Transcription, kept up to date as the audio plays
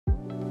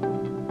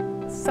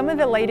Some of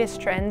the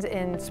latest trends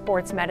in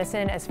sports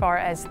medicine as far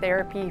as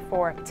therapy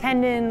for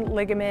tendon,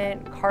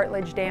 ligament,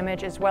 cartilage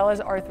damage, as well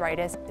as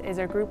arthritis is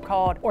a group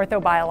called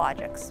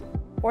orthobiologics.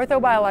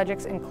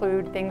 Orthobiologics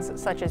include things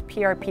such as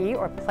PRP,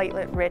 or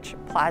platelet-rich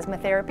plasma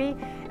therapy,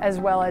 as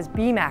well as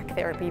BMAC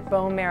therapy,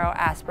 bone marrow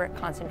aspirate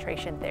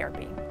concentration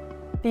therapy.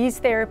 These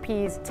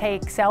therapies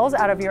take cells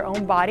out of your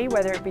own body,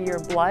 whether it be your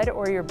blood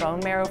or your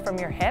bone marrow from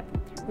your hip.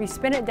 We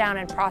spin it down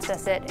and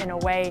process it in a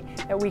way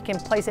that we can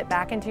place it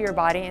back into your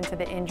body, into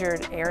the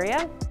injured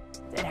area.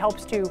 It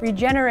helps to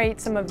regenerate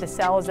some of the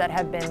cells that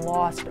have been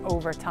lost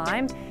over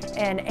time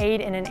and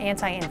aid in an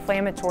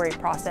anti-inflammatory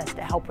process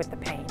to help with the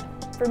pain.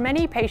 For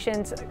many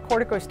patients,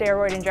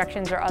 corticosteroid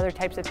injections or other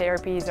types of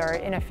therapies are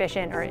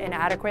inefficient or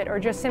inadequate or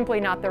just simply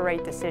not the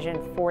right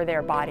decision for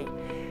their body.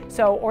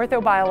 So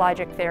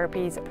orthobiologic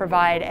therapies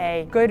provide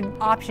a good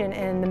option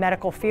in the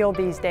medical field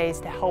these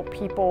days to help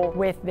people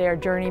with their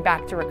journey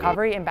back to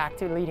recovery and back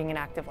to leading an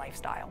active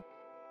lifestyle.